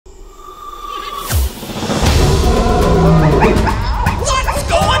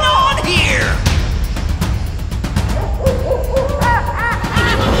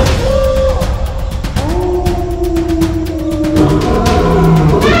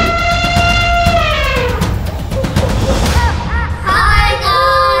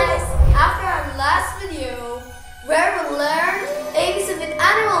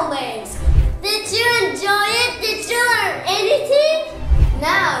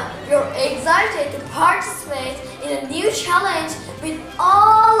excited to participate in a new challenge with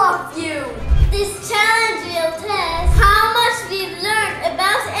all of you. This challenge will test how much we've learned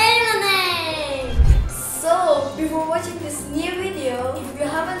about animal names. So, before watching this new video, if you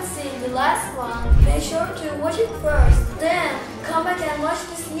haven't seen the last one, make sure to watch it first. Then, come back and watch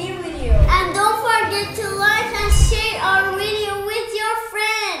this new video. And don't forget to like and share our video with your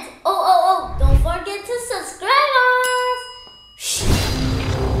friends. Oh, don't forget to subscribe us.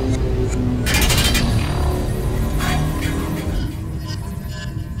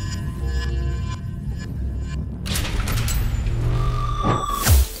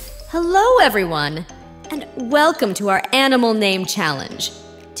 Hello everyone, and welcome to our Animal Name Challenge.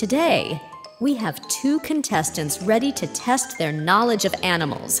 Today, we have two contestants ready to test their knowledge of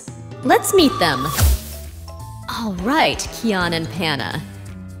animals. Let's meet them. All right, Kianopanah,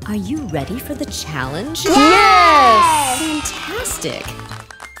 are you ready for the challenge? Yes! Fantastic!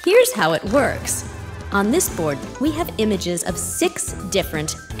 Here's how it works. On this board, we have images of 6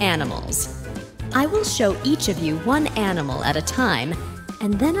 different animals. I will show each of you one animal at a time,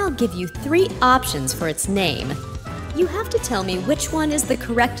 and then I'll give you 3 options for its name. You have to tell me which one is the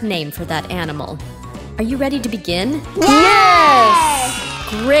correct name for that animal. Are you ready to begin? Yes!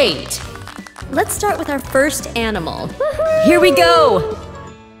 Great! Let's start with our first animal. Here we go!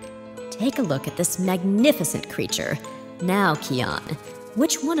 Take a look at this magnificent creature. Now, Kian,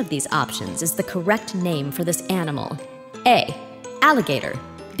 which one of these options is the correct name for this animal? A. Alligator.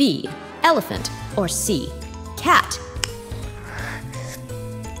 B. Elephant. Or C. Cat.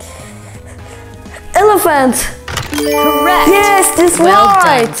 Elephant! Correct! Yes, that's well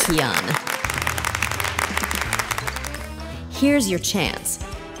right! Done, Kian. Here's your chance.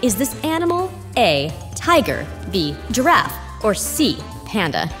 Is this animal A. Tiger, B. Giraffe, or C.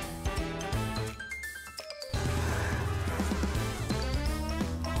 Panda?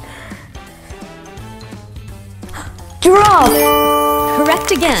 Giraffe!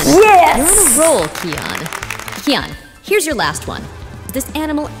 Correct again. Yes! You're on a roll, Kian. Kian, here's your last one. Is this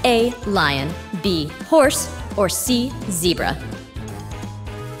animal A. Lion, B. Horse, or C. Zebra?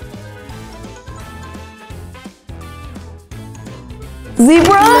 Zebra?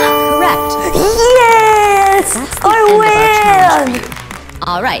 Correct. Yes! That's the end of our challenge for you.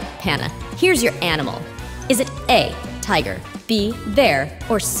 All right, Panah, here's your animal. Is it A. Tiger, B. Bear,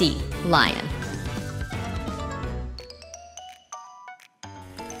 or C. Lion?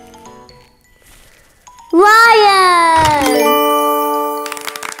 Lion!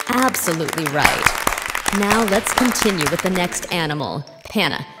 Absolutely right. Now let's continue with the next animal.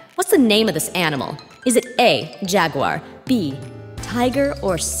 Panah, what's the name of this animal? Is it A. Jaguar, B. Tiger,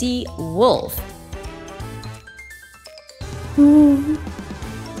 or C. Wolf?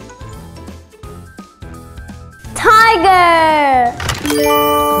 Tiger!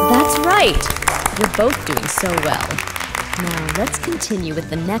 That's right. You're both doing so well. Now let's continue with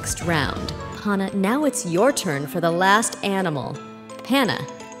the next round. Panah, now it's your turn for the last animal. Panah,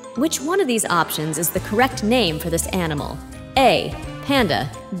 which one of these options is the correct name for this animal? A. Panda,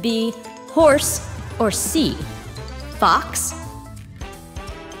 B. Horse, or C. Fox?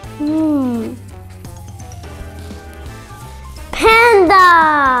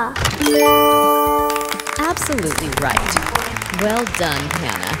 Panda! Absolutely right. Well done,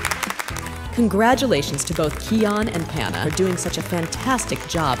 Panah. Congratulations to both Kian and Panah for doing such a fantastic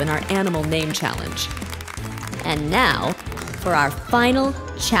job in our Animal Name Challenge. And now, for our final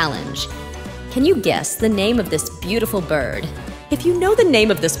challenge. Can you guess the name of this beautiful bird? If you know the name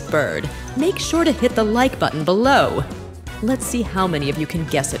of this bird, make sure to hit the like button below. Let's see how many of you can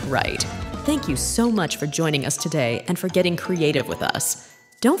guess it right. Thank you so much for joining us today and for getting creative with us.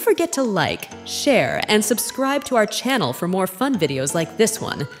 Don't forget to like, share, and subscribe to our channel for more fun videos like this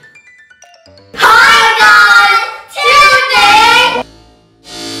one.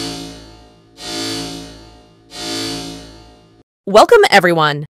 Welcome,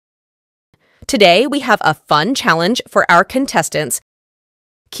 everyone! Today, we have a fun challenge for our contestants,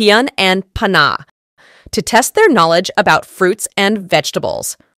 Kian and Panah, to test their knowledge about fruits and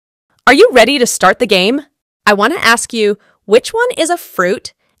vegetables. Are you ready to start the game? I want to ask you, which one is a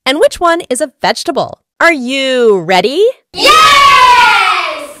fruit and which one is a vegetable? Are you ready?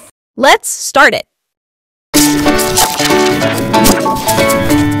 Yes! Let's start it.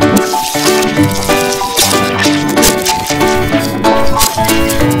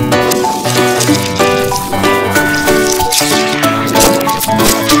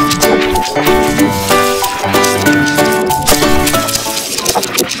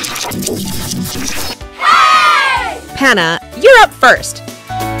 Panah, you're up first.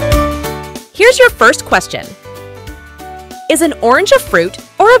 Here's your first question. Is an orange a fruit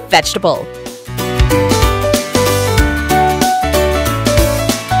or a vegetable?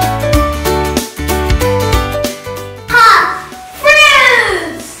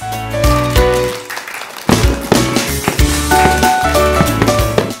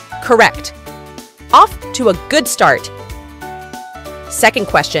 Correct. Off to a good start. Second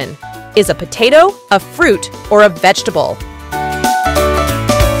question. Is a potato a fruit or a vegetable?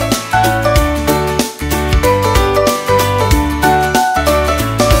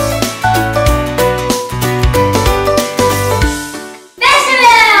 Vegetable!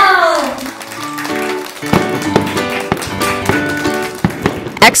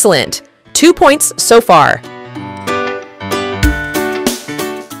 Excellent. 2 points so far.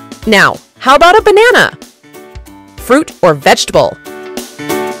 Now, how about a banana? Fruit or vegetable?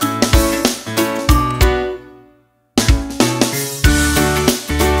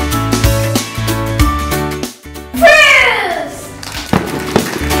 Fruit!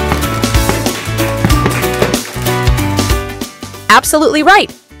 Absolutely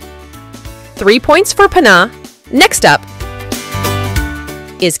right. 3 points for Panah. Next up,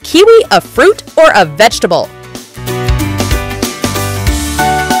 is kiwi a fruit or a vegetable?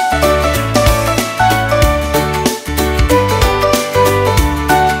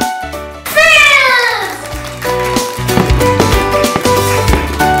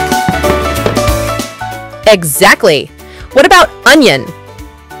 Exactly. What about onion?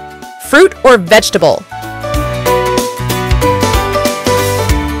 Fruit or vegetable? Vegetable!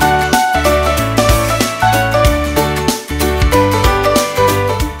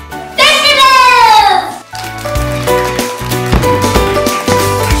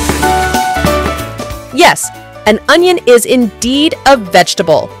 Yes, an onion is indeed a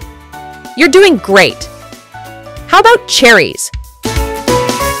vegetable. You're doing great. How about cherries?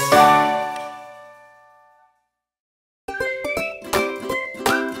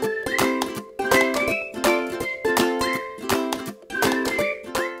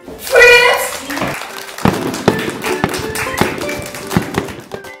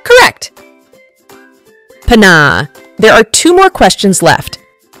 Correct. Panah, there are 2 more questions left.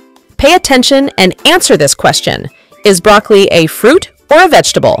 Pay attention and answer this question. Is broccoli a fruit or a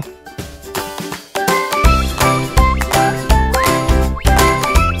vegetable?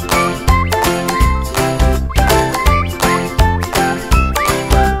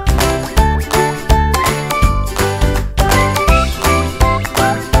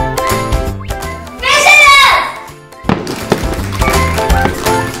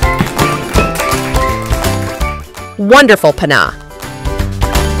 Wonderful, Panah.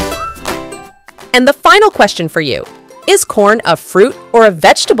 And the final question for you. Is corn a fruit or a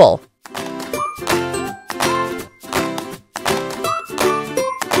vegetable?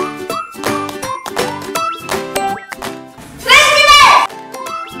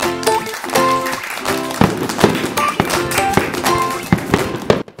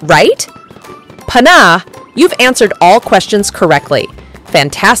 Right? Panah, you've answered all questions correctly.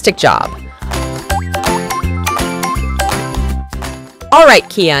 Fantastic job. All right,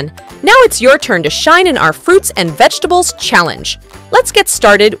 Kian, now it's your turn to shine in our Fruits and Vegetables Challenge. Let's get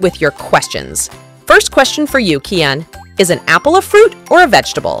started with your questions. First question for you, Kian. Is an apple a fruit or a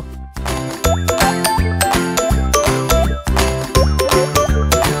vegetable?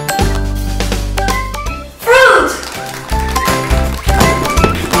 Fruit!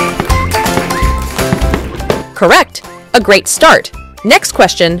 Correct. A great start. Next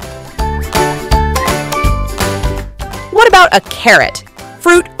question. What about a carrot?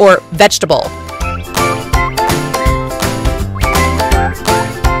 Fruit or vegetable?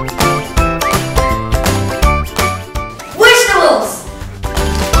 Vegetables!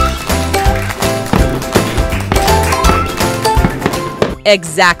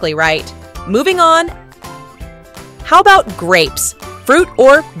 Exactly right. Moving on. How about grapes? Fruit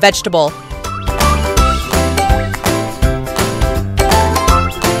or vegetable?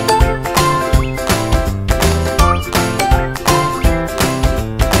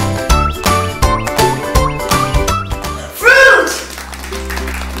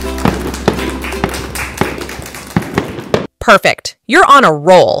 Perfect. You're on a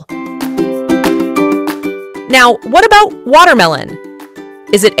roll. Now, what about watermelon?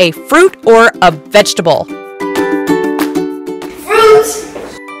 Is it a fruit or a vegetable? Fruit!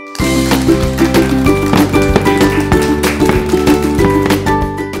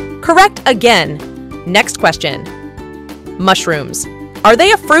 Correct again. Next question. Mushrooms. Are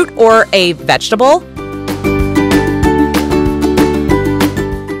they a fruit or a vegetable?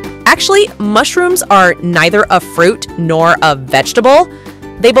 Actually, mushrooms are neither a fruit nor a vegetable.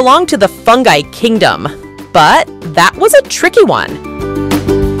 They belong to the fungi kingdom, but That was a tricky one.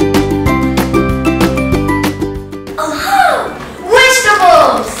 Aha!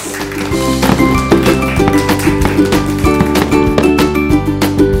 Vegetables!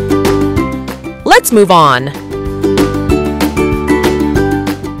 Let's move on.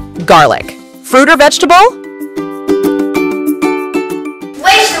 Garlic. Fruit or vegetable?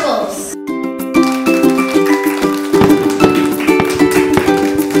 Vegetables!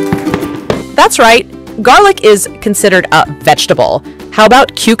 That's right. Garlic is considered a vegetable. How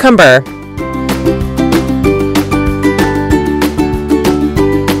about cucumber?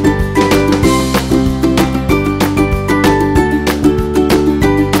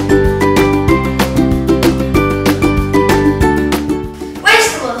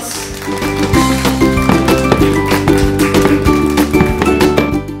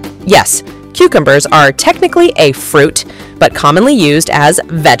 Yes, cucumbers are technically a fruit, but commonly used as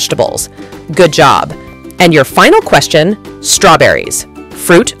vegetables. Good job. And your final question, strawberries.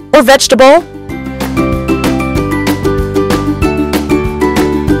 Fruit or vegetable?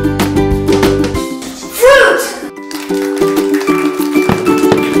 Fruit!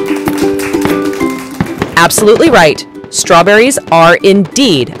 Absolutely right. Strawberries are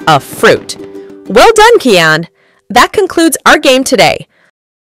indeed a fruit. Well done, Kian. That concludes our game today.